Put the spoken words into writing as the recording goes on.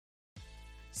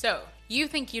So, you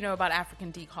think you know about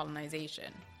African decolonization,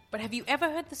 but have you ever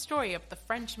heard the story of the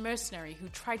French mercenary who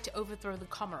tried to overthrow the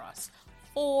Comoros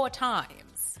 4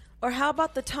 times? Or how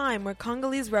about the time where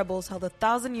Congolese rebels held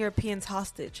 1,000 Europeans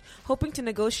hostage, hoping to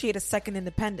negotiate a second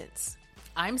independence?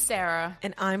 I'm Sarah.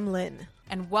 And I'm Lynn.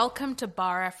 And welcome to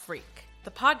Bar Afrique,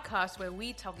 the podcast where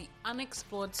we tell the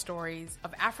unexplored stories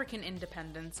of African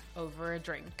independence over a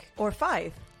drink. Or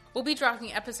 5. We'll be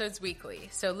dropping episodes weekly,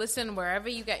 so listen wherever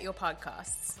you get your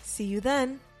podcasts. See you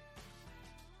then.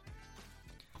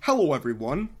 Hello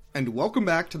everyone, and welcome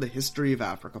back to the History of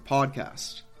Africa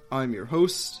podcast. I'm your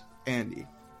host, Andy.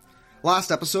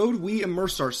 Last episode, we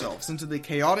immersed ourselves into the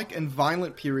chaotic and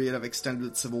violent period of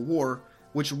extended civil war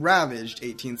which ravaged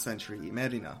 18th century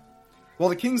Merina. While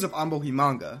the kings of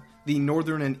Ambohimanga, the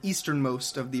northern and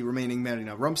easternmost of the remaining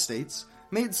Merina rump states,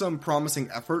 made some promising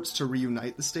efforts to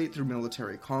reunite the state through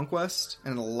military conquest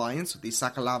and an alliance with the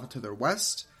Sakalava to their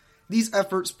west, these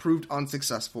efforts proved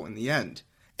unsuccessful in the end,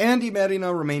 and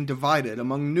Imerina remained divided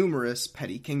among numerous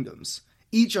petty kingdoms,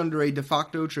 each under a de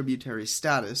facto tributary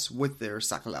status with their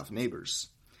Sakalav neighbors.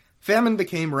 Famine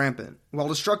became rampant, while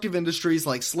destructive industries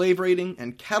like slave raiding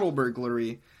and cattle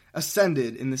burglary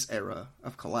ascended in this era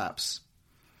of collapse.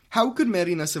 How could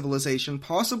Merina civilization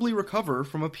possibly recover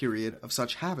from a period of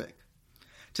such havoc?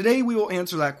 Today we will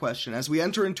answer that question as we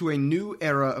enter into a new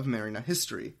era of Merina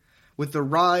history, with the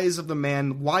rise of the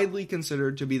man widely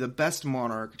considered to be the best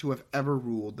monarch to have ever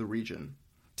ruled the region.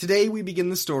 Today we begin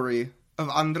the story of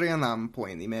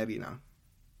Andrianampoinimerina.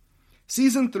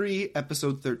 Season 3,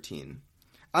 Episode 13.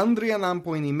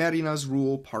 Andrianampoinimerina's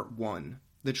Rule Part 1.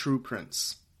 The True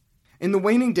Prince. In the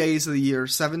waning days of the year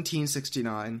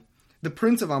 1769, the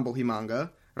Prince of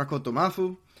Ambohimanga,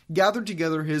 Rakotomafu, gathered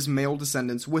together his male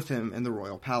descendants with him in the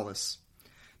royal palace.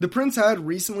 The prince had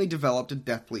recently developed a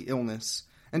deathly illness,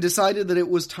 and decided that it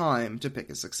was time to pick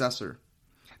a successor.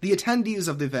 The attendees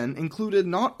of the event included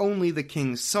not only the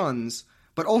king's sons,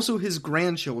 but also his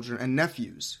grandchildren and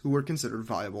nephews, who were considered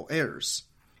viable heirs.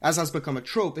 As has become a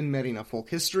trope in Merina folk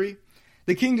history,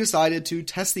 the king decided to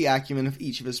test the acumen of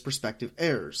each of his prospective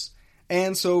heirs,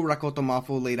 and so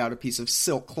Rakotomafu laid out a piece of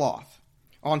silk cloth.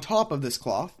 On top of this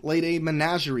cloth laid a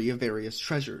menagerie of various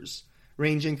treasures,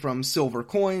 ranging from silver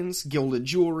coins, gilded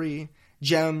jewelry,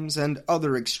 gems, and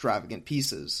other extravagant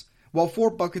pieces, while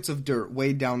 4 buckets of dirt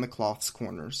weighed down the cloth's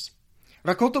corners.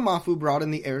 Rakotomafu brought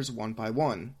in the heirs one by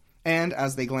one, and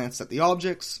as they glanced at the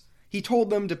objects, he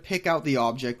told them to pick out the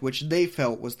object which they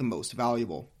felt was the most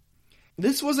valuable.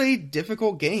 This was a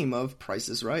difficult game of Price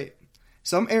is Right.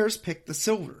 Some heirs picked the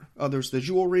silver, others the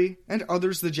jewelry, and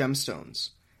others the gemstones,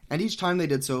 and each time they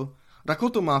did so,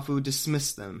 Rakotomafu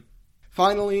dismissed them.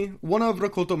 Finally, one of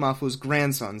Rakotomafu's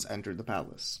grandsons entered the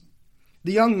palace.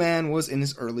 The young man was in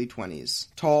his early 20s,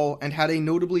 tall, and had a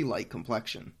notably light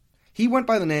complexion. He went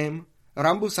by the name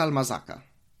Rambusalmasaka.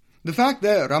 The fact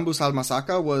that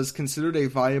Rambusalmasaka was considered a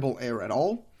viable heir at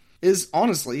all is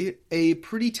honestly a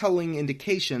pretty telling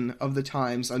indication of the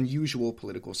time's unusual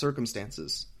political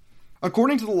circumstances.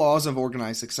 According to the laws of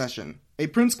organized succession, a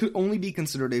prince could only be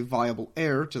considered a viable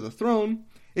heir to the throne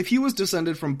if he was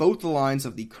descended from both the lines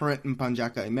of the current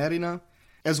Mpanjaka-Imerina,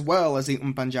 as well as the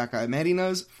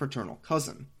Mpanjaka-Imerina's fraternal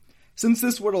cousin, since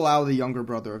this would allow the younger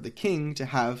brother of the king to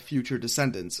have future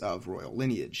descendants of royal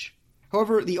lineage.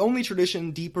 However, the only tradition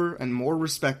deeper and more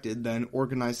respected than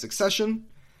organized succession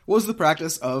was the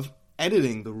practice of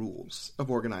editing the rules of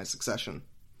organized succession.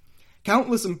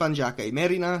 Countless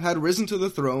Mpanjaka-Imerina had risen to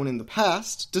the throne in the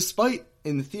past, despite,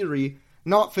 in theory,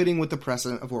 not fitting with the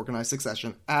precedent of organized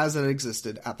succession as it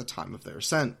existed at the time of their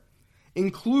ascent,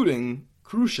 including,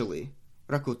 crucially,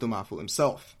 Rakotomafu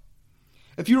himself.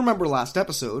 If you remember last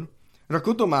episode,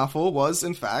 Rakotomafu was,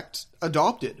 in fact,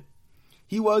 adopted.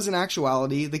 He was, in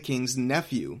actuality, the king's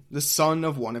nephew, the son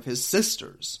of one of his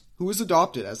sisters, who was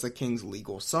adopted as the king's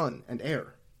legal son and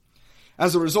heir.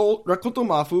 As a result,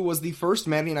 Rakotomafu was the first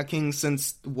Merina king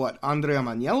since, Andrea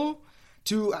Maniello,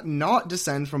 to not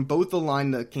descend from both the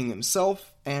line of the king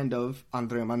himself and of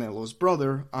Andrea Maniello's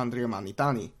brother, Andrea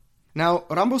Manitani. Now,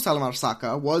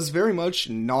 Rambusalmasaka was very much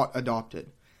not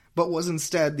adopted, but was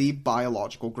instead the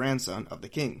biological grandson of the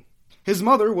king. His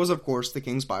mother was, of course, the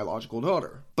king's biological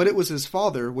daughter, but it was his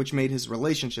father which made his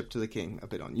relationship to the king a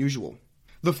bit unusual.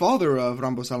 The father of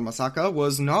Rambusalmasaka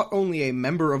was not only a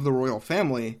member of the royal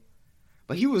family,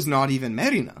 but he was not even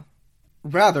Merina.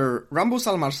 Rather,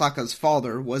 Rambusalmasaka's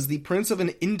father was the prince of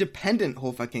an independent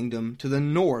Hofa kingdom to the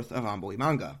north of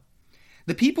Ambohimanga.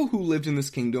 The people who lived in this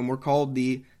kingdom were called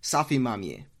the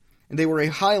Safimamie, and they were a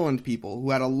highland people who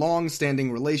had a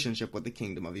long-standing relationship with the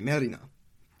kingdom of Imerina.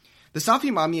 The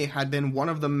Safi Mamie had been one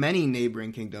of the many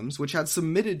neighboring kingdoms which had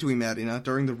submitted to Imerina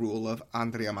during the rule of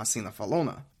Andrianampoinimerina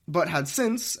Falona, but had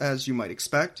since, as you might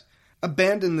expect,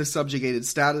 abandoned this subjugated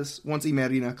status once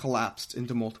Imerina collapsed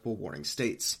into multiple warring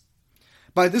states.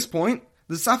 By this point,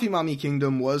 the Safi Mamie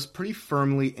kingdom was pretty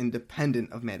firmly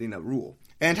independent of Merina rule,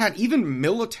 and had even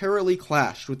militarily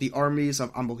clashed with the armies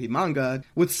of Ambohimanga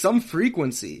with some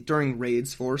frequency during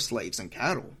raids for slaves and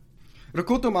cattle.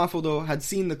 Rakoto Mafudo had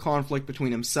seen the conflict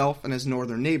between himself and his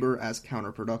northern neighbor as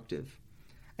counterproductive,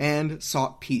 and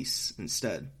sought peace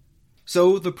instead.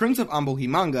 So the Prince of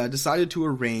Ambohimanga decided to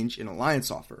arrange an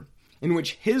alliance offer, in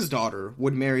which his daughter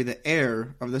would marry the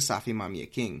heir of the Safi Mamie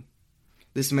king.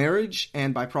 This marriage,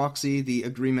 and by proxy the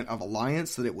agreement of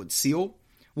alliance that it would seal,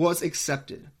 was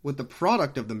accepted, with the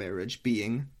product of the marriage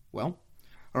being, well,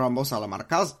 Rambo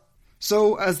Salamarcaz.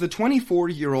 So, as the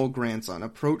 24-year-old grandson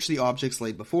approached the objects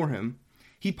laid before him,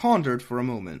 he pondered for a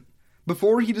moment,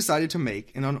 before he decided to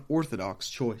make an unorthodox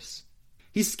choice.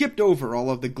 He skipped over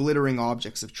all of the glittering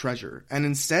objects of treasure, and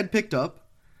instead picked up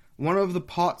one of the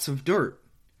pots of dirt.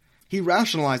 He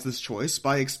rationalized this choice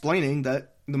by explaining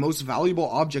that the most valuable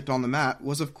object on the mat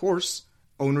was, of course,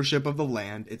 ownership of the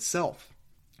land itself.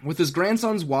 With his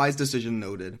grandson's wise decision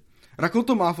noted,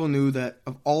 Rakoto Mafu knew that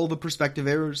of all the prospective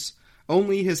heirs,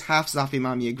 only his half-Safi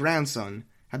Mamie grandson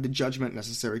had the judgment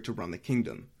necessary to run the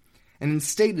kingdom, and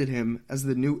instated him as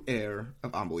the new heir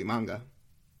of Ambohimanga.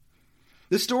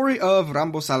 The story of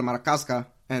Rambo Salmarcazca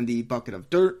and the bucket of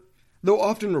dirt, though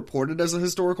often reported as a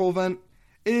historical event,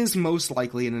 is most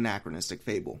likely an anachronistic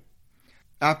fable.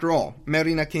 After all,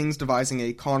 Merina kings devising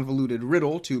a convoluted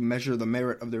riddle to measure the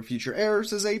merit of their future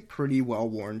heirs is a pretty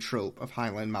well-worn trope of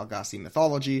Highland Malagasy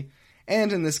mythology,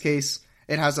 and in this case,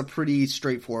 it has a pretty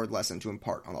straightforward lesson to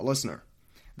impart on the listener.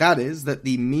 That is, that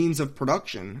the means of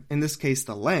production, in this case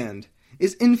the land,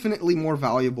 is infinitely more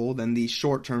valuable than the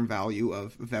short-term value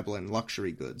of Veblen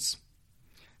luxury goods.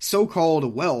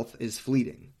 So-called wealth is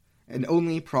fleeting, and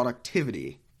only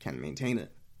productivity can maintain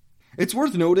it. It's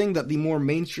worth noting that the more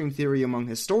mainstream theory among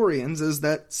historians is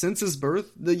that, since his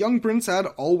birth, the young prince had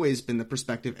always been the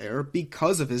prospective heir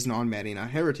because of his non-Merina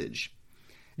heritage.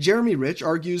 Jeremy Rich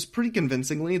argues pretty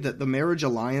convincingly that the marriage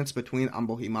alliance between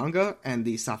Ambohimanga and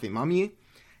the Safi Mamie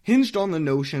hinged on the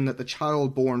notion that the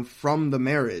child born from the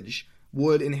marriage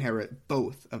would inherit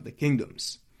both of the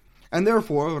kingdoms. And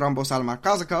therefore, Rambo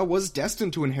Salmarcazca was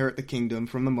destined to inherit the kingdom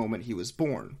from the moment he was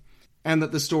born, and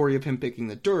that the story of him picking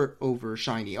the dirt over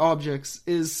shiny objects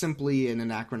is simply an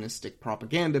anachronistic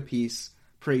propaganda piece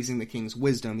praising the king's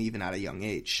wisdom even at a young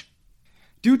age.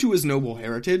 Due to his noble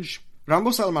heritage,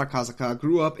 Rambo Salmarcazca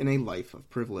grew up in a life of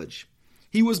privilege.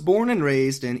 He was born and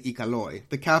raised in Iqaluit,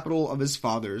 the capital of his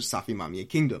father's Safi Mamie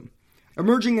kingdom,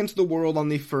 emerging into the world on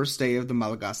the first day of the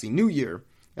Malagasy New Year,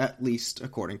 at least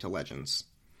according to legends.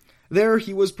 There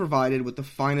he was provided with the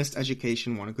finest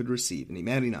education one could receive in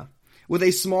Imerina, with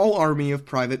a small army of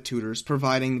private tutors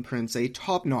providing the prince a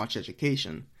top-notch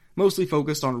education, mostly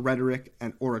focused on rhetoric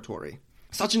and oratory.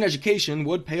 Such an education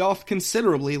would pay off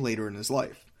considerably later in his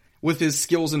life, with his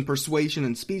skills in persuasion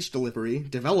and speech delivery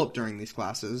developed during these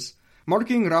classes,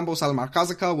 marking Rambo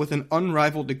Salmarcazca with an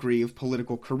unrivaled degree of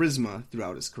political charisma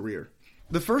throughout his career.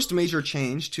 The first major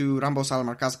change to Rambo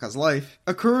Salmarcazca's life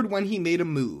occurred when he made a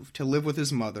move to live with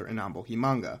his mother in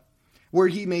Ambohimanga, where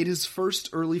he made his first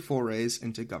early forays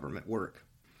into government work.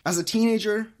 As a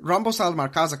teenager, Rambo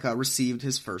Salmarcazca received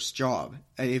his first job,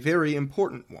 a very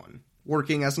important one,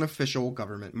 working as an official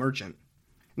government merchant.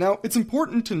 Now, it's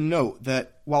important to note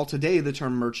that while today the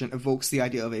term merchant evokes the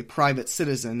idea of a private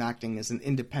citizen acting as an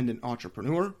independent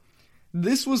entrepreneur,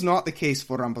 this was not the case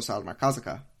for Rambo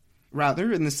Salmarcazca.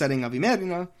 Rather, in the setting of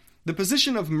Imerina, the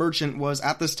position of merchant was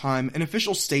at this time an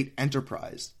official state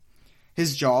enterprise.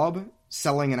 His job,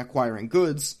 selling and acquiring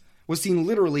goods, was seen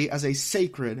literally as a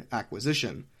sacred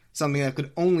acquisition, something that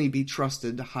could only be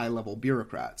trusted to high-level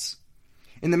bureaucrats.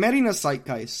 In the Merina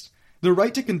zeitgeist, the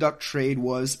right to conduct trade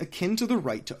was akin to the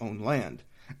right to own land,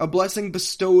 a blessing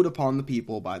bestowed upon the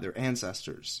people by their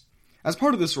ancestors. As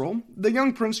part of this role, the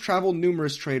young prince traveled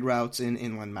numerous trade routes in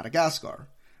inland Madagascar,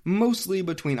 mostly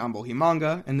between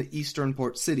Ambohimanga and the eastern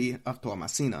port city of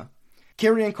Toamasina,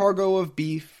 carrying cargo of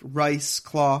beef, rice,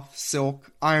 cloth,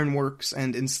 silk, ironworks,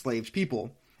 and enslaved people,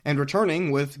 and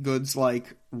returning with goods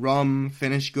like rum,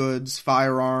 finished goods,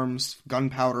 firearms,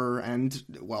 gunpowder, and,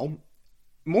 well,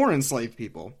 more enslaved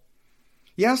people.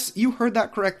 Yes, you heard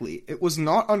that correctly. It was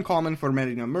not uncommon for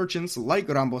Merina merchants like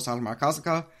Rambo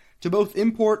Salmarcazca to both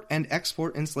import and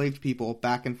export enslaved people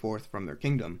back and forth from their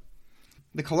kingdom.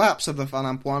 The collapse of the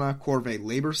Fanampuana Corvée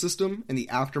labor system in the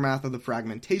aftermath of the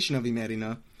fragmentation of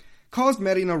Imerina caused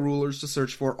Merina rulers to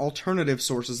search for alternative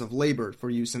sources of labor for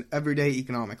use in everyday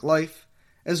economic life,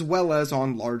 as well as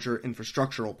on larger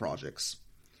infrastructural projects.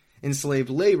 Enslaved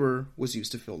labor was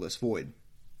used to fill this void.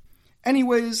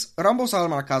 Anyways, Rambosal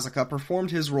Marcazaca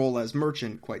performed his role as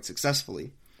merchant quite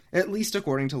successfully, at least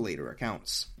according to later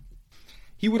accounts.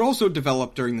 He would also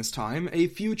develop during this time a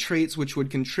few traits which would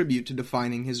contribute to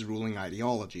defining his ruling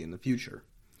ideology in the future.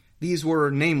 These were,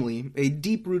 namely, a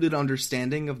deep-rooted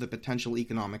understanding of the potential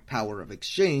economic power of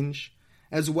exchange,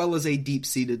 as well as a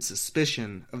deep-seated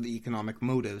suspicion of the economic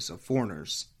motives of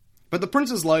foreigners. But the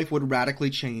prince's life would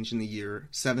radically change in the year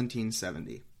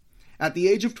 1770. At the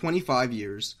age of 25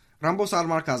 years, Rambosal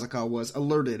Marcazaca was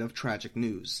alerted of tragic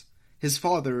news. His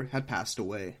father had passed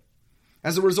away.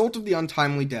 As a result of the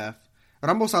untimely death,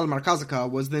 Rambosal Marcazaca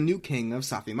was the new king of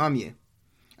Safi-Mamié.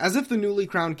 As if the newly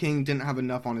crowned king didn't have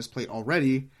enough on his plate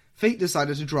already, fate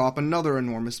decided to drop another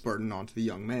enormous burden onto the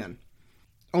young man.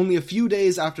 Only a few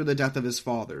days after the death of his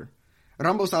father,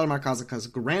 Rambosal Marcazaca's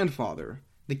grandfather,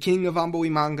 the king of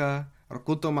Ambohimanga,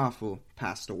 Rakotomafu,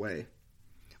 passed away.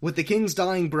 With the king's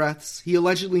dying breaths, he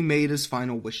allegedly made his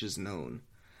final wishes known.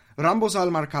 Rambosal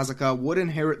Marcazaca would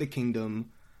inherit the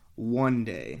kingdom one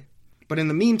day. But in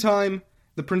the meantime,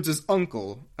 the prince's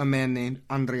uncle, a man named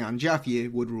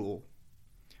Andrianampoinimerina, would rule.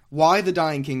 Why the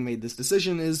dying king made this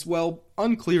decision is, well,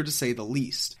 unclear to say the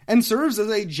least, and serves as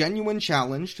a genuine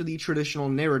challenge to the traditional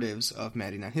narratives of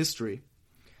Merina history.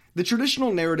 The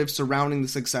traditional narrative surrounding the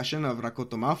succession of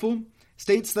Rakotomafu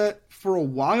states that, for a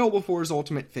while before his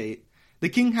ultimate fate, the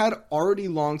king had already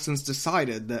long since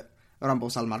decided that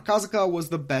Rambosal Marcazaca was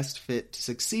the best fit to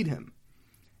succeed him.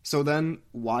 So then,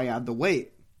 why add the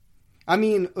wait? I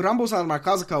mean, Rambosal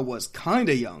Marcazaca was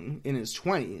kinda young, in his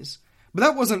 20s, but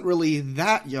that wasn't really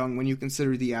that young when you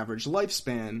consider the average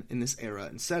lifespan in this era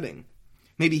and setting.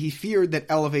 Maybe he feared that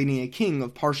elevating a king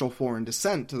of partial foreign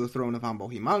descent to the throne of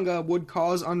Ambohimanga would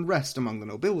cause unrest among the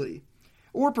nobility.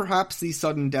 Or perhaps the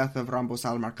sudden death of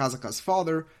Rambosal Marcazaca's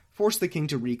father forced the king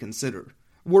to reconsider,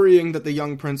 worrying that the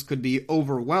young prince could be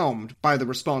overwhelmed by the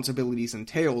responsibilities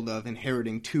entailed of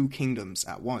inheriting two kingdoms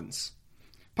at once.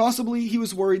 Possibly he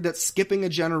was worried that skipping a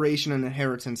generation in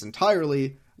inheritance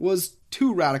entirely was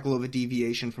too radical of a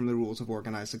deviation from the rules of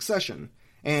organized succession,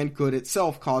 and could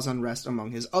itself cause unrest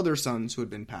among his other sons who had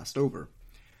been passed over.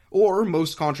 Or,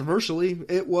 most controversially,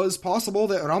 it was possible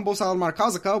that Rambosal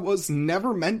Marcazaca was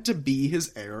never meant to be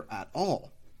his heir at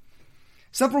all.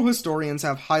 Several historians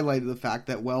have highlighted the fact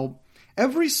that, well,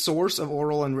 every source of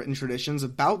oral and written traditions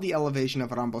about the elevation of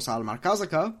Rambosal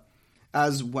Marcazaca,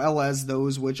 as well as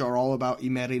those which are all about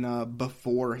Imerina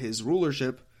before his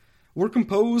rulership, were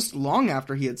composed long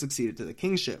after he had succeeded to the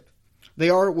kingship. They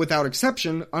are, without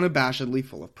exception, unabashedly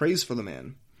full of praise for the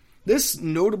man. This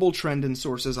notable trend in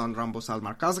sources on Rambosal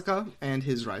Marcazaca and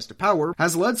his rise to power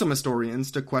has led some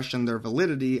historians to question their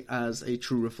validity as a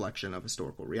true reflection of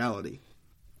historical reality.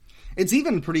 It's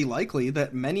even pretty likely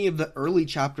that many of the early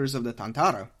chapters of the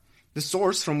Tantara, the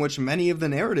source from which many of the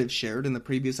narratives shared in the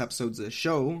previous episodes of the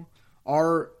show,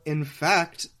 are, in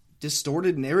fact,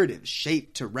 distorted narratives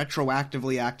shaped to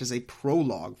retroactively act as a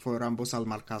prologue for Rambosal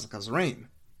Marcazaca's reign.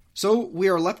 So we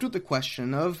are left with the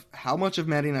question of how much of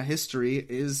Merina history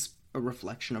is a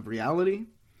reflection of reality,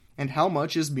 and how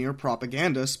much is mere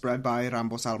propaganda spread by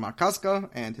Rambosal Marcazaca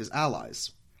and his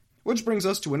allies. Which brings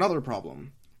us to another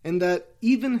problem, in that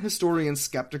even historians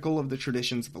skeptical of the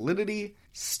tradition's validity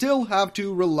still have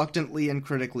to reluctantly and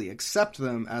critically accept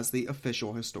them as the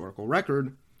official historical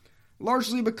record,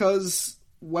 largely because,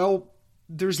 well,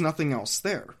 there's nothing else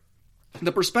there.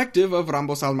 The perspective of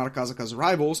Rambosal Marcazaca's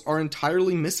rivals are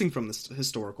entirely missing from this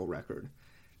historical record.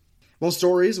 While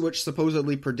stories which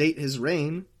supposedly predate his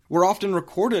reign were often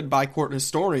recorded by court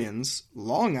historians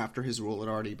long after his rule had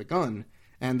already begun,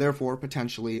 and therefore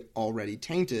potentially already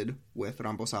tainted with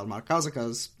Rambosal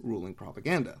Marcazaca's ruling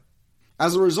propaganda.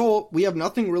 As a result, we have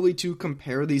nothing really to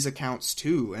compare these accounts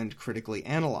to and critically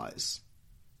analyze.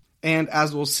 And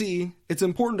as we'll see, it's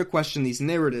important to question these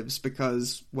narratives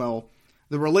because, well,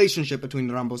 the relationship between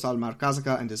Rambosal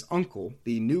Marcazaca and his uncle,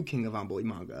 the new king of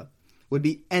Ambohimanga, would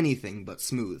be anything but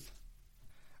smooth.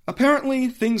 Apparently,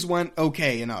 things went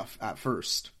okay enough at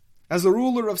first. As the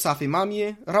ruler of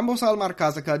Safi-Mamié, Rambosal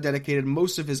Marcazaca dedicated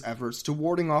most of his efforts to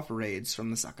warding off raids from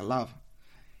the Sakalav.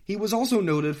 He was also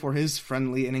noted for his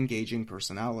friendly and engaging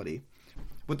personality,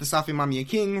 with the Safi-Mamié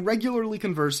king regularly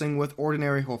conversing with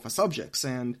ordinary Hofa subjects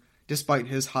and, despite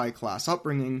his high-class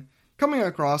upbringing, coming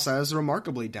across as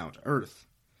remarkably down-to-earth.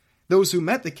 Those who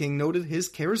met the king noted his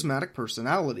charismatic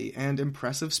personality and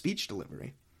impressive speech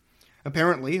delivery.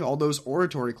 Apparently, all those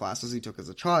oratory classes he took as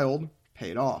a child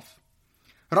paid off.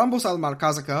 Rambos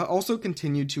al-Markazaca also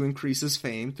continued to increase his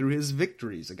fame through his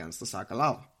victories against the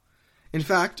Sakalav. In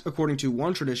fact, according to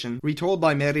one tradition, retold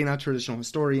by Merina traditional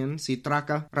historian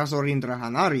Sitraka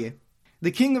Rasorindrahanarye,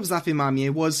 the king of Zafimamie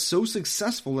was so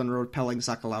successful in repelling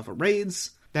Sakalava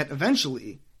raids that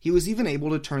eventually he was even able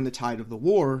to turn the tide of the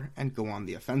war and go on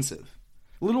the offensive.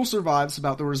 Little survives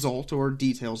about the result or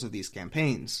details of these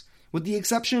campaigns, with the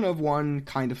exception of one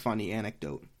kind of funny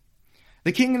anecdote.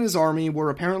 The king and his army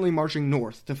were apparently marching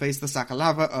north to face the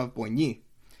Sakalava of Boigny,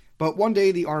 but one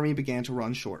day the army began to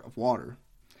run short of water.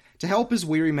 To help his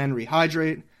weary men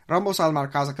rehydrate, Rambos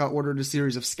al-Markazaca ordered a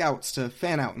series of scouts to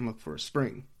fan out and look for a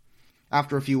spring.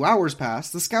 After a few hours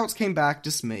passed, the scouts came back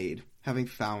dismayed, having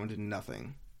found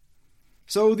nothing.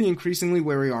 So the increasingly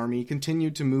wary army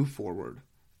continued to move forward,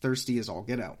 thirsty as all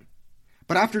get out.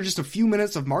 But after just a few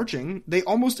minutes of marching, they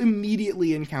almost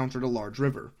immediately encountered a large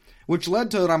river, which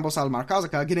led to Rambos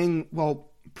al-Markazaca getting,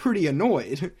 pretty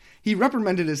annoyed. He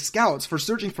reprimanded his scouts for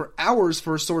searching for hours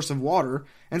for a source of water,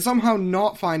 and somehow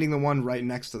not finding the one right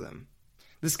next to them.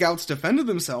 The scouts defended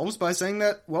themselves by saying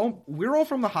that, we're all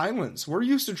from the highlands, we're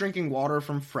used to drinking water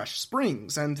from fresh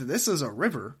springs, and this is a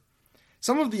river.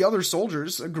 Some of the other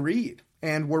soldiers agreed,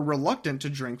 and were reluctant to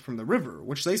drink from the river,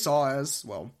 which they saw as,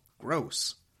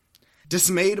 gross.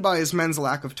 Dismayed by his men's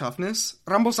lack of toughness,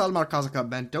 Rambos al-Markazaca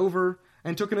bent over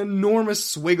and took an enormous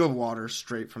swig of water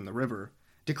straight from the river,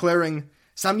 declaring,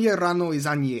 "Samye rano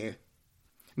izanye,"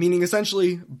 meaning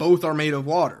essentially, both are made of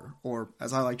water, or,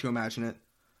 as I like to imagine it,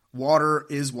 water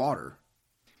is water.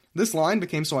 This line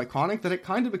became so iconic that it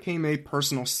kind of became a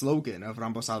personal slogan of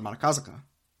Rambos al-Markazaca,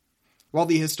 while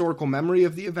the historical memory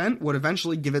of the event would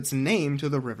eventually give its name to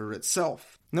the river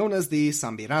itself, known as the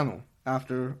Sambirano,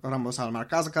 after Rambos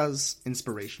al-Markazaca's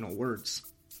inspirational words.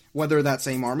 Whether that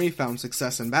same army found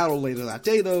success in battle later that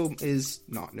day, though, is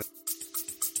not known.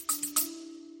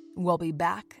 We'll be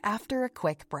back after a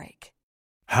quick break.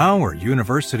 How are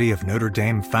University of Notre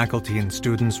Dame faculty and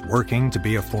students working to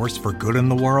be a force for good in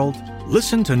the world?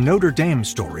 Listen to Notre Dame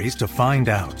Stories to find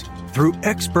out. Through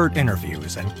expert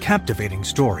interviews and captivating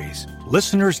stories,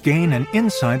 listeners gain an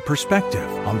inside perspective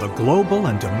on the global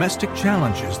and domestic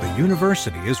challenges the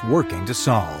university is working to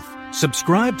solve.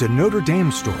 Subscribe to Notre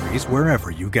Dame Stories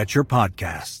wherever you get your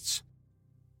podcasts.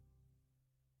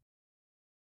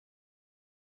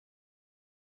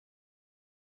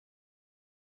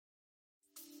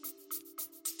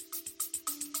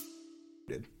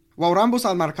 While Rambos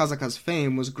al-Markazaca's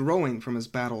fame was growing from his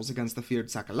battles against the feared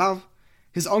Sakalav,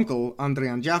 his uncle,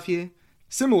 Andrianampoinimerina,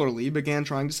 similarly began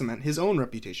trying to cement his own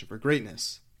reputation for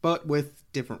greatness, but with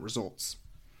different results.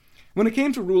 When it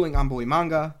came to ruling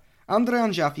Ambohimanga,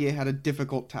 Andrianampoinimerina had a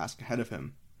difficult task ahead of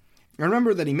him.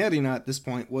 Remember that Imerina at this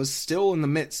point was still in the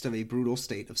midst of a brutal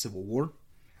state of civil war.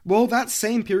 Well, that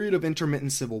same period of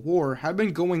intermittent civil war had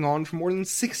been going on for more than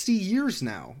 60 years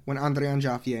now when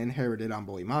Andrianampoinimerina inherited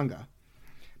Ambohimanga.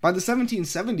 By the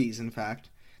 1770s, in fact,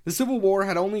 the civil war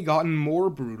had only gotten more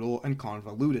brutal and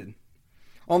convoluted.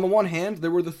 On the one hand,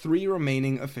 there were the three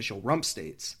remaining official rump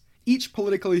states, each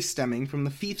politically stemming from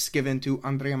the fiefs given to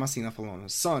Andriamasina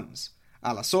Falona's sons,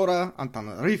 Alasora,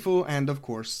 Antananarivo, and, of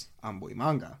course,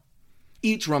 Ambohimanga.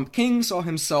 Each rump king saw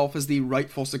himself as the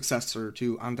rightful successor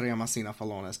to Andriamasina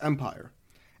Falona's empire,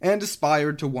 and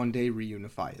aspired to one day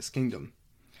reunify his kingdom.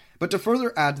 But to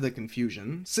further add to the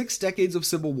confusion, 6 decades of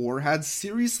civil war had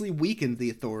seriously weakened the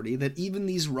authority that even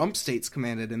these rump states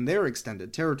commanded in their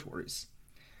extended territories.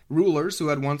 Rulers who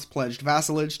had once pledged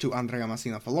vassalage to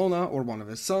Andriamasina Falona or one of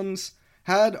his sons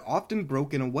had often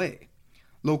broken away.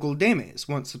 Local dames,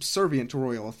 once subservient to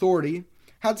royal authority,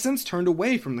 had since turned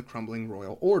away from the crumbling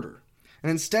royal order,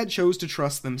 and instead chose to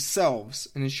trust themselves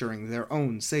in ensuring their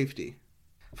own safety.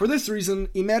 For this reason,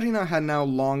 Imerina had now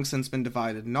long since been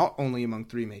divided not only among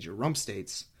 3 major rump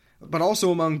states, but also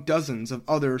among dozens of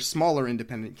other smaller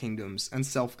independent kingdoms and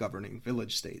self-governing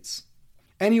village states.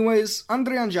 Anyways,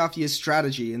 Andrianampoinimerina's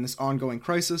strategy in this ongoing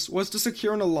crisis was to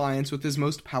secure an alliance with his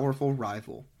most powerful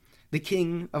rival, the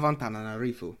king of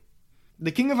Antananarivo.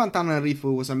 The king of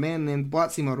Antananarivo was a man named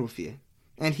Boatsimarofie,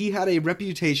 and he had a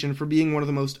reputation for being one of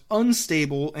the most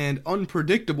unstable and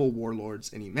unpredictable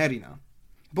warlords in Imerina.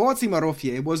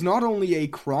 Boatsimarofie was not only a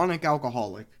chronic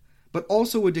alcoholic, but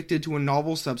also addicted to a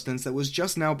novel substance that was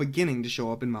just now beginning to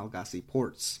show up in Malagasy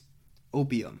ports: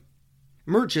 opium.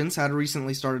 Merchants had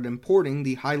recently started importing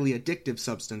the highly addictive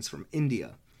substance from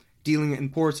India, dealing it in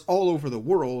ports all over the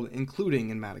world, including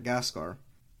in Madagascar.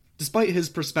 Despite his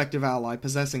prospective ally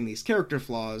possessing these character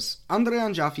flaws,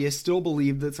 Andrianampoinimerina still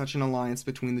believed that such an alliance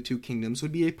between the two kingdoms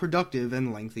would be a productive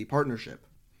and lengthy partnership.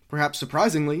 Perhaps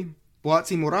surprisingly,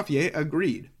 Boatsimarofie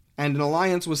agreed, and an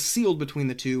alliance was sealed between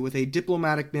the two with a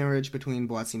diplomatic marriage between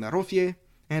Boatsime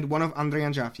and one of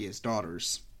Andrianampoinimerina's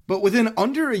daughters. But within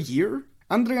under a year,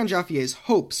 Andrianampoinimerina's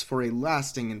hopes for a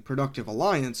lasting and productive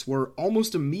alliance were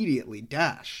almost immediately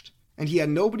dashed, and he had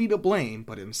nobody to blame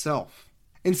but himself.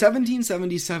 In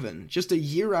 1777, just a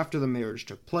year after the marriage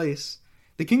took place,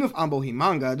 the king of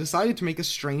Ambohimanga decided to make a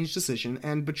strange decision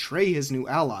and betray his new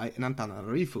ally in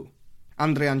Antananarivo.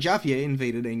 Andrianampoinimerina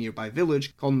invaded a nearby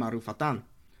village called Marufatan,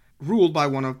 ruled by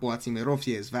one of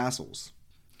Boatsimerina's vassals.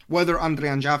 Whether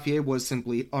Andrianampoinimerina was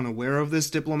simply unaware of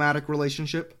this diplomatic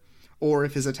relationship, or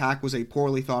if his attack was a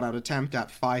poorly thought-out attempt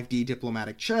at 5D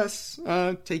diplomatic chess,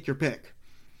 take your pick.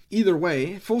 Either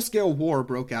way, full-scale war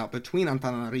broke out between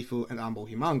Antananarivo and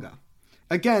Ambohimanga.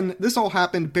 Again, this all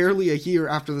happened barely a year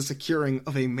after the securing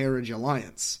of a marriage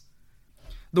alliance.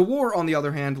 The war, on the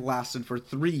other hand, lasted for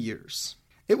 3 years.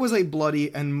 It was a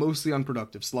bloody and mostly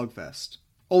unproductive slugfest,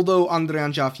 although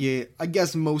Andrianampoinimerina, I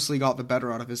guess, mostly got the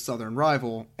better out of his southern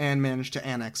rival and managed to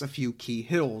annex a few key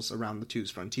hills around the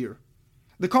two's frontier.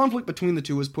 The conflict between the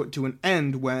two was put to an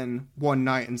end when, one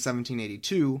night in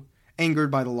 1782,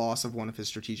 angered by the loss of one of his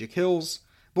strategic hills,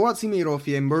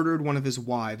 Boatsimerina's murdered one of his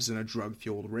wives in a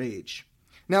drug-fueled rage.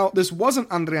 Now, this wasn't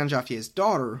Andrianampoinimerina's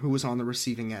daughter who was on the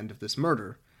receiving end of this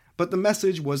murder, but the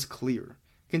message was clear.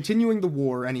 Continuing the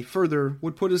war any further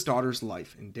would put his daughter's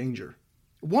life in danger.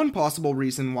 One possible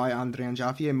reason why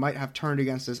Andrianampoinimerina might have turned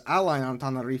against his ally in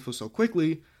Antananarivo so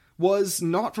quickly was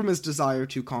not from his desire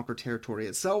to conquer territory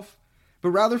itself, but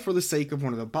rather for the sake of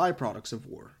one of the byproducts of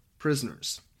war,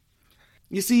 prisoners.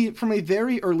 You see, from a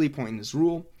very early point in his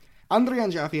rule,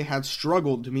 Andrianampoinimerina had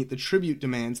struggled to meet the tribute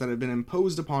demands that had been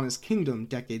imposed upon his kingdom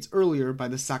decades earlier by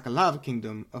the Sakalav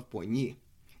kingdom of Poigny.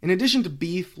 In addition to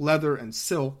beef, leather, and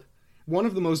silk, one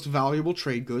of the most valuable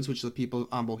trade goods which the people of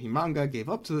Ambohimanga gave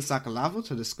up to the Sakalav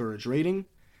to discourage raiding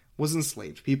was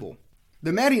enslaved people. The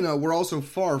Merina were also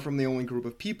far from the only group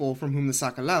of people from whom the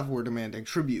Sakalav were demanding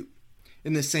tribute.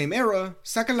 In this same era,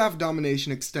 Sakalav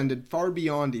domination extended far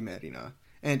beyond Merina,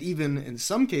 and even, in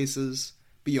some cases,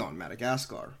 beyond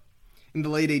Madagascar. In the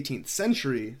late 18th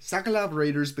century, Sakalav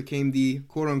raiders became the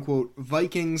quote-unquote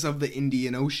Vikings of the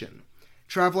Indian Ocean,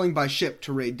 traveling by ship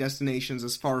to raid destinations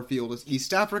as far afield as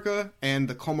East Africa and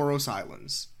the Comoros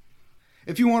Islands.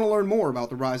 If you want to learn more about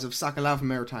the rise of Sakalav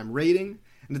maritime raiding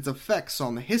and its effects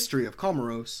on the history of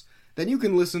Comoros, then you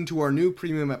can listen to our new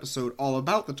premium episode all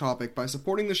about the topic by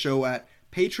supporting the show at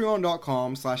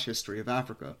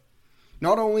patreon.com/historyofafrica.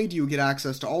 Not only do you get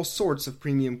access to all sorts of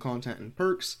premium content and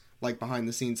perks, like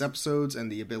behind-the-scenes episodes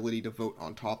and the ability to vote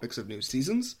on topics of new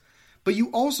seasons, but you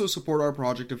also support our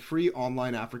project of free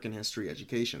online African history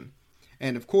education.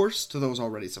 And of course, to those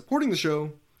already supporting the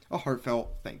show, a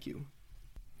heartfelt thank you.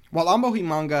 While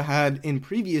Ambohimanga had in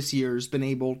previous years been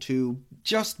able to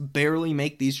just barely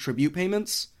make these tribute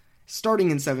payments,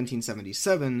 starting in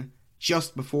 1777,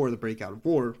 just before the breakout of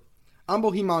war,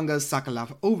 Ambohimanga's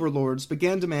Sakalav overlords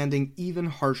began demanding even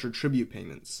harsher tribute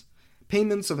payments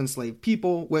of enslaved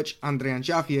people which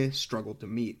Andrianampoinimerina struggled to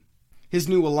meet. His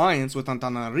new alliance with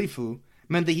Antananarivo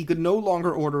meant that he could no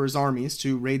longer order his armies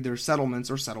to raid their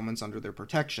settlements or settlements under their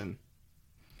protection.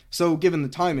 So, given the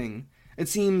timing, it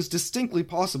seems distinctly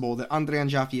possible that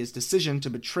Andrianampoinimerina's decision to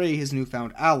betray his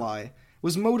newfound ally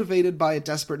was motivated by a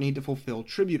desperate need to fulfill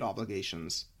tribute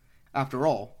obligations. After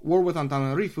all, war with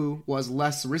Antananarivo was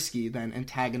less risky than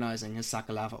antagonizing his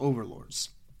Sakalav overlords.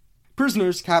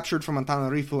 Prisoners captured from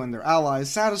Antananarivo and their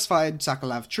allies satisfied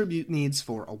Sakalav tribute needs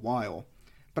for a while,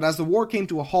 but as the war came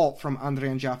to a halt from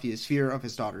Andrianampoinimerina's fear of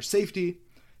his daughter's safety,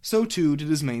 so too did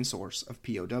his main source of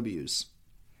POWs.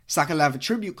 Sakalav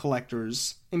tribute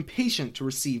collectors, impatient to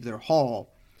receive their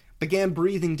haul, began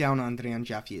breathing down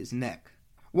Andrianampoinimerina's neck.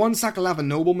 One Sakalav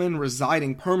nobleman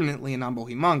residing permanently in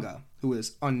Ambohimanga, who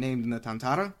is unnamed in the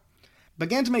Tantara,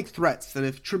 began to make threats that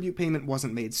if tribute payment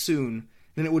wasn't made soon,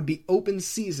 then it would be open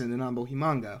season in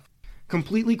Ambohimanga.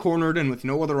 Completely cornered and with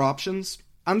no other options,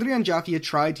 Andrianampoinimerina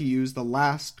tried to use the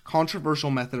last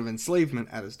controversial method of enslavement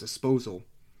at his disposal: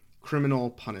 criminal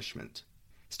punishment.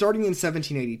 Starting in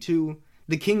 1782,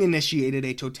 the king initiated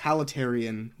a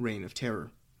totalitarian reign of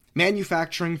terror,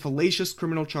 manufacturing fallacious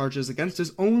criminal charges against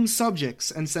his own subjects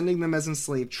and sending them as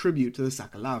enslaved tribute to the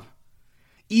Sakalav.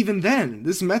 Even then,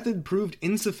 this method proved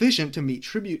insufficient to meet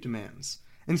tribute demands,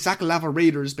 and Sakalava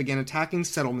raiders began attacking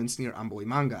settlements near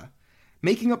Ambohimanga,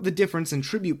 making up the difference in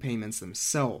tribute payments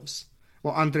themselves,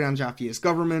 while Andrianampoinimerina's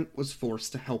government was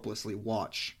forced to helplessly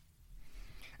watch.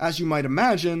 As you might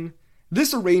imagine,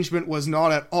 this arrangement was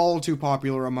not at all too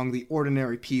popular among the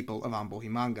ordinary people of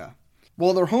Ambohimanga.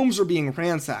 While their homes were being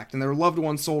ransacked and their loved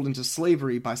ones sold into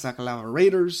slavery by Sakalava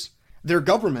raiders, their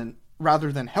government,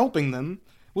 rather than helping them,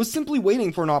 was simply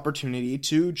waiting for an opportunity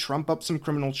to trump up some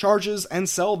criminal charges and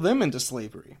sell them into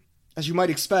slavery. As you might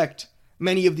expect,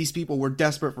 many of these people were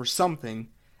desperate for something,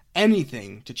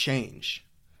 anything, to change.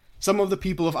 Some of the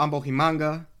people of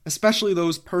Ambohimanga, especially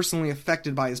those personally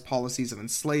affected by his policies of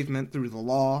enslavement through the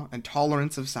law and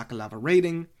tolerance of sakalava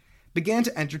raiding, began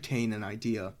to entertain an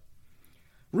idea.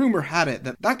 Rumor had it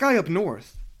that guy up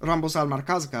north, Rambosal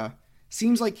Markazaka,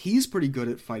 seems like he's pretty good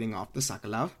at fighting off the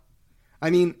sakalav. I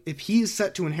mean, if he's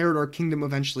set to inherit our kingdom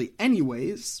eventually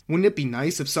anyways, wouldn't it be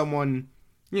nice if someone,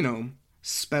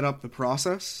 sped up the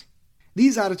process?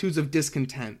 These attitudes of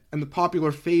discontent and the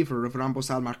popular favor of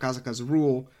Rambosal Markazaka's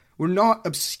rule were not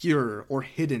obscure or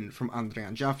hidden from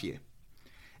Andrianampoinimerina.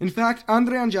 In fact,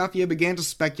 Andrianampoinimerina began to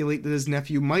speculate that his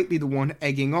nephew might be the one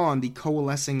egging on the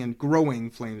coalescing and growing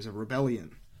flames of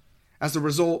rebellion. As a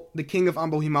result, the king of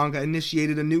Ambohimanga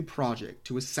initiated a new project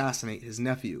to assassinate his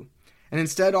nephew, and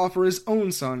instead offer his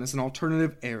own son as an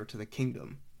alternative heir to the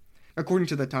kingdom. According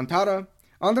to the Tantara,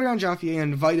 Andrianampoinimerina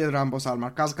invited Rambosal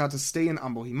Markazaka to stay in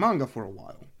Ambohimanga for a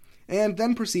while, and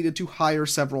then proceeded to hire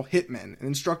several hitmen and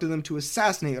instructed them to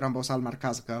assassinate Rambosal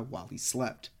Markazaka while he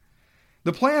slept.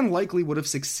 The plan likely would have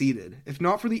succeeded if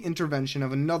not for the intervention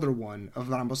of another one of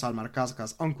Rambosal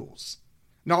Markazaka's uncles.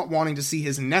 Not wanting to see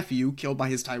his nephew killed by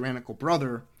his tyrannical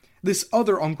brother, this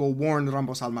other uncle warned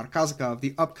Rambosal Markazaka of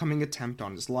the upcoming attempt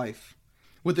on his life.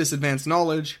 With this advanced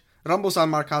knowledge, Rambosal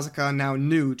Markazaka now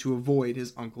knew to avoid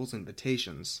his uncle's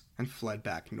invitations, and fled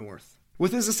back north.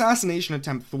 With his assassination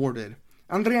attempt thwarted,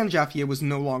 Andrianampoinimerina was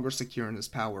no longer secure in his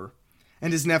power,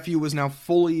 and his nephew was now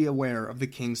fully aware of the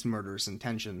king's murderous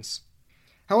intentions.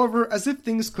 However, as if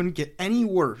things couldn't get any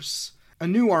worse, a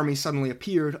new army suddenly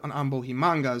appeared on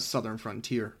Ambohimanga's southern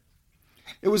frontier.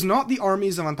 It was not the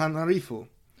armies of Antananarivo.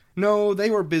 No, they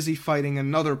were busy fighting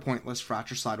another pointless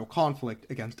fratricidal conflict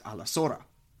against Alasora.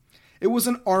 It was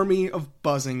an army of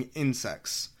buzzing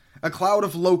insects. A cloud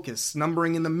of locusts,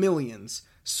 numbering in the millions,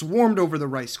 swarmed over the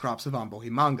rice crops of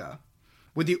Ambohimanga.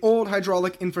 With the old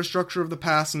hydraulic infrastructure of the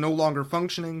past no longer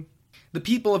functioning, the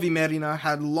people of Imerina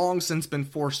had long since been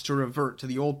forced to revert to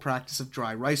the old practice of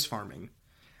dry rice farming.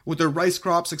 With their rice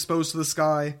crops exposed to the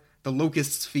sky, the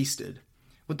locusts feasted,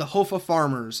 with the Hofa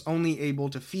farmers only able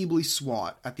to feebly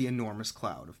swat at the enormous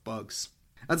cloud of bugs.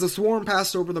 As the swarm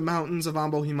passed over the mountains of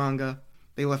Ambohimanga,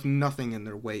 they left nothing in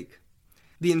their wake.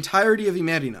 The entirety of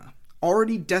Imerina,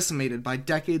 already decimated by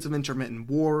decades of intermittent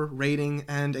war, raiding,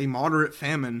 and a moderate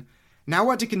famine, now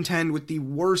had to contend with the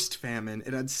worst famine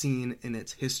it had seen in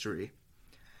its history.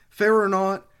 Fair or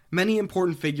not, many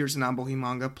important figures in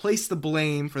Ambohimanga placed the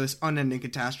blame for this unending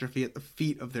catastrophe at the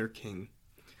feet of their king.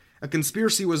 A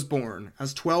conspiracy was born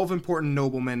as 12 important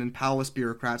noblemen and palace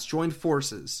bureaucrats joined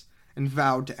forces and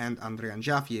vowed to end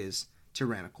Andrianampoinimerina's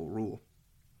tyrannical rule.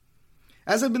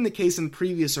 As had been the case in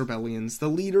previous rebellions, the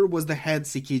leader was the head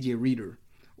Sikidye reader,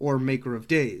 or maker of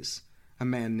days, a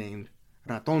man named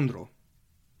Ratondro.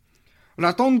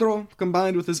 Ratondro,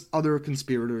 combined with his other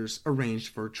conspirators,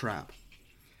 arranged for a trap.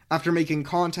 After making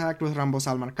contact with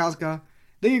Rambosal Markazaka,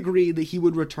 they agreed that he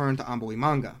would return to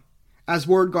Ambohimanga. As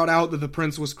word got out that the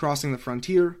prince was crossing the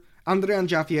frontier,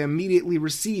 Andrianampoinimerina immediately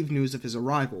received news of his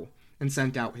arrival and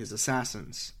sent out his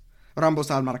assassins.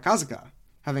 Rambosal Markazaka,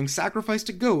 having sacrificed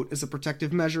a goat as a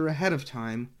protective measure ahead of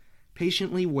time,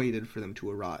 patiently waited for them to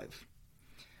arrive.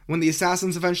 When the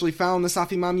assassins eventually found the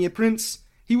Safimamie prince,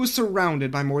 he was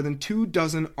surrounded by more than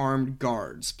 24 armed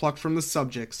guards plucked from the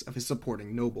subjects of his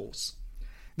supporting nobles.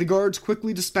 The guards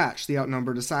quickly dispatched the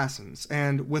outnumbered assassins,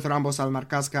 and, with Rambosal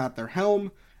Markazaka at their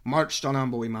helm, marched on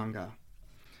Ambohimanga.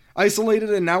 Isolated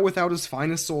and now without his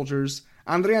finest soldiers,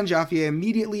 Andrianampoinimerina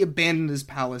immediately abandoned his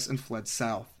palace and fled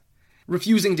south.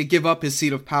 Refusing to give up his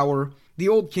seat of power, the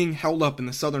old king held up in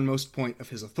the southernmost point of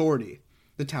his authority,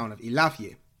 the town of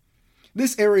Ilafye.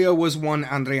 This area was one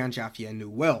Andrianampoinimerina knew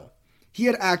well. He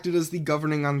had acted as the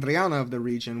governing Andriana of the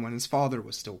region when his father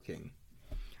was still king.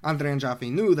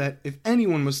 Andrianampoinimerina knew that if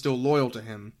anyone was still loyal to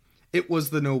him, it was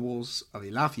the nobles of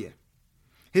Ilafye.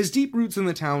 His deep roots in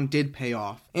the town did pay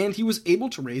off, and he was able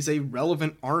to raise a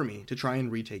relevant army to try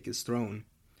and retake his throne.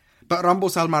 But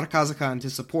Rambosal Markazaka and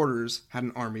his supporters had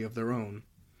an army of their own.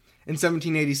 In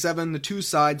 1787, the two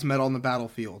sides met on the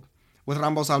battlefield, with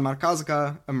Rambosal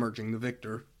Markazaka emerging the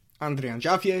victor.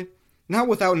 Andrianampoinimerina, now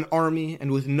without an army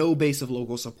and with no base of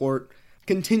local support,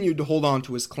 continued to hold on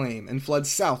to his claim and fled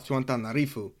south to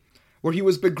Antananarivo, where he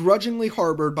was begrudgingly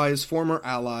harbored by his former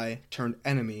ally turned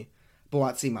enemy,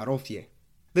 Boatsi Marofye.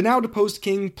 The now deposed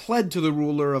king pled to the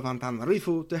ruler of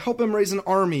Antananarivo to help him raise an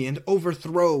army and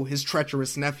overthrow his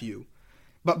treacherous nephew,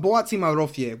 but Boatsi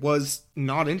Marofye was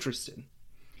not interested.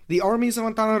 The armies of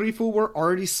Antananarivo were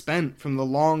already spent from the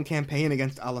long campaign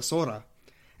against Alasora,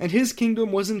 and his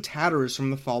kingdom was in tatters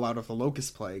from the fallout of the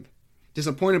locust plague.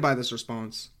 Disappointed by this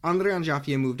response,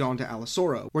 Andrianampoinimerina moved on to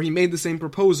Alisora, where he made the same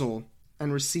proposal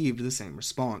and received the same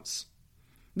response.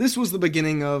 This was the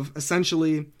beginning of,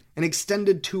 essentially, an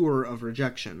extended tour of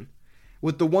rejection,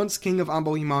 with the once king of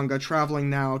Ambohimanga traveling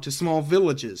now to small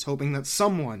villages hoping that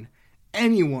someone,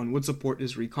 anyone, would support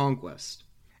his reconquest.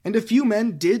 And a few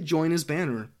men did join his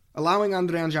banner, allowing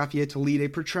Andrianampoinimerina to lead a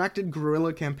protracted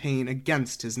guerrilla campaign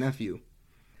against his nephew.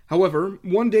 However,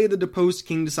 one day the deposed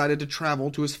king decided to travel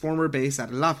to his former base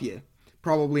at Lafie,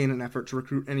 probably in an effort to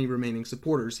recruit any remaining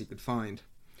supporters he could find.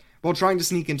 While trying to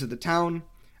sneak into the town,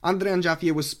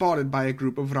 Andrianampoinimerina was spotted by a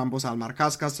group of Rambos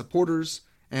Almarkazka supporters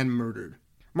and murdered,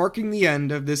 marking the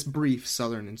end of this brief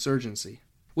southern insurgency.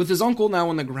 With his uncle now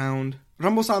on the ground,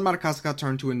 Rambos Almarkazka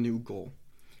turned to a new goal,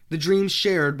 the dream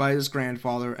shared by his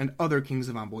grandfather and other kings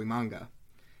of Ambohimanga,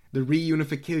 the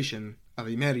reunification of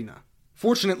Imerina.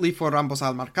 Fortunately for Rambos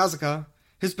Almarkazka,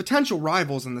 his potential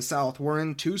rivals in the south were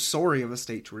in too sorry of a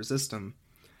state to resist him.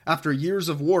 After years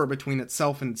of war between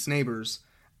itself and its neighbors,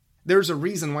 there's a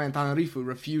reason why Antananarivo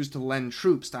refused to lend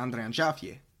troops to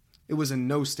Andrianampoinimerina. It was in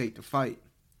no state to fight.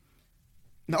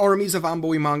 The armies of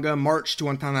Ambohimanga marched to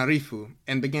Antananarivo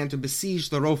and began to besiege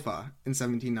the Rofa in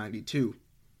 1792,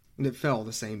 and it fell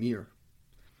the same year.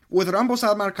 With Rambos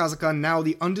Almarkazka now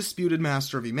the undisputed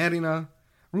master of Imerina,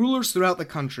 rulers throughout the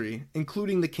country,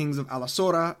 including the kings of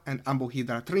Alisora and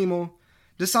Ambohidratrimo,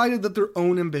 decided that their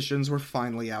own ambitions were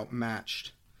finally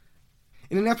outmatched.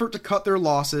 In an effort to cut their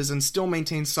losses and still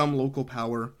maintain some local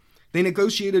power, they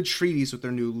negotiated treaties with their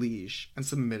new liege and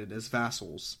submitted as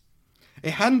vassals.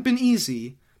 It hadn't been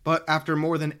easy, but after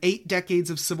more than 8 decades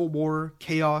of civil war,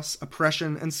 chaos,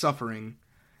 oppression, and suffering,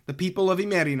 the people of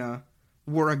Imerina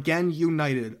were again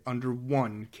united under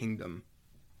one kingdom.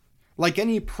 Like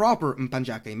any proper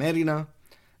Mpanjaka Imerina,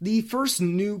 the first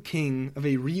new king of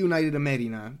a reunited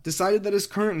Imerina decided that his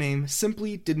current name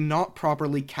simply did not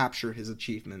properly capture his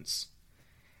achievements.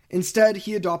 Instead,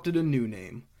 he adopted a new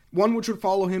name, one which would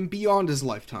follow him beyond his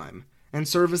lifetime, and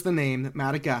serve as the name that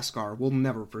Madagascar will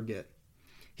never forget.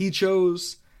 He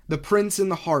chose the prince in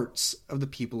the hearts of the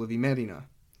people of Imerina,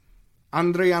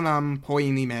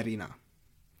 Andrianampoinimerina.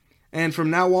 And from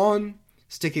now on,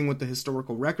 sticking with the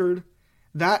historical record,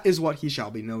 that is what he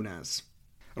shall be known as.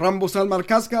 Rambos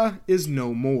Almarkazka is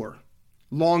no more.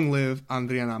 Long live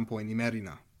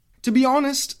Andrianampoinimerina. To be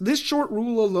honest, this short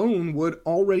rule alone would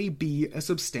already be a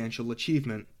substantial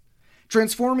achievement.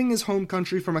 Transforming his home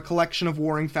country from a collection of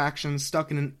warring factions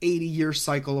stuck in an 80-year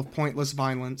cycle of pointless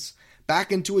violence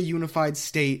back into a unified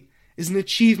state is an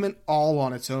achievement all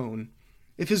on its own.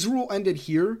 If his rule ended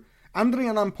here,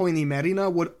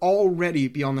 Andrianampoinimerina would already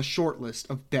be on the shortlist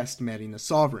of best Merina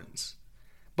sovereigns.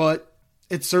 But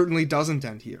it certainly doesn't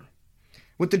end here.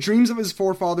 With the dreams of his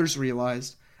forefathers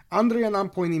realized,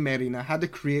 Andrianampoinimerina had to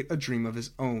create a dream of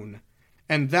his own,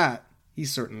 and that he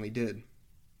certainly did.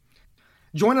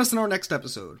 Join us in our next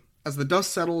episode, as the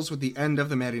dust settles with the end of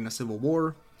the Merina Civil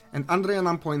War, and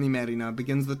Andrianampoinimerina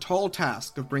begins the tall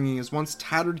task of bringing his once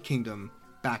tattered kingdom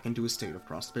back into a state of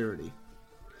prosperity.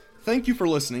 Thank you for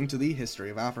listening to the History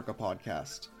of Africa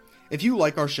podcast. If you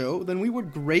like our show, then we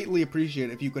would greatly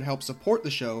appreciate if you could help support the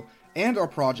show and our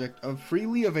project of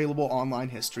freely available online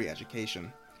history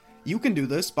education. You can do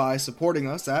this by supporting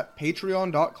us at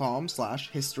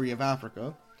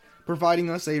patreon.com/historyofafrica, providing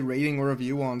us a rating or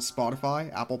review on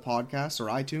Spotify, Apple Podcasts, or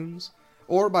iTunes,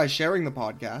 or by sharing the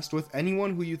podcast with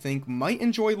anyone who you think might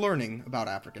enjoy learning about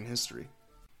African history.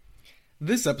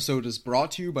 This episode is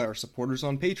brought to you by our supporters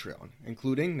on Patreon,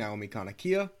 including Naomi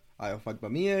Kanakia,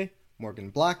 Ayofagbamie,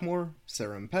 Morgan Blackmore,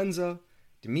 Sarah Mpenza,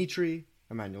 Dimitri,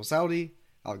 Emmanuel Zaudi,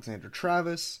 Alexander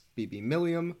Travis, BB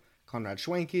Milliam, Conrad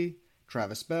Schwenke,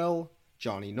 Travis Bell,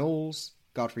 Johnny Knowles,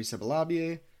 Godfrey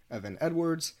Sibalabie, Evan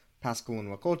Edwards, Pascal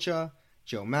Nwakocha,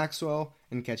 Joe Maxwell,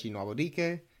 Nkechi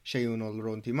Nwabodike, Sheun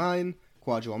Olrontimain,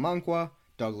 Kwajo Amankwa,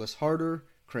 Douglas Harder,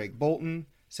 Craig Bolton,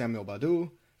 Samuel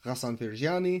Badu, Ghassan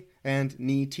Firjiani, and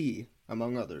Ni T,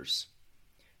 among others.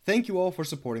 Thank you all for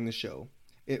supporting the show.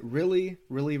 It really,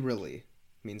 really, really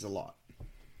means a lot.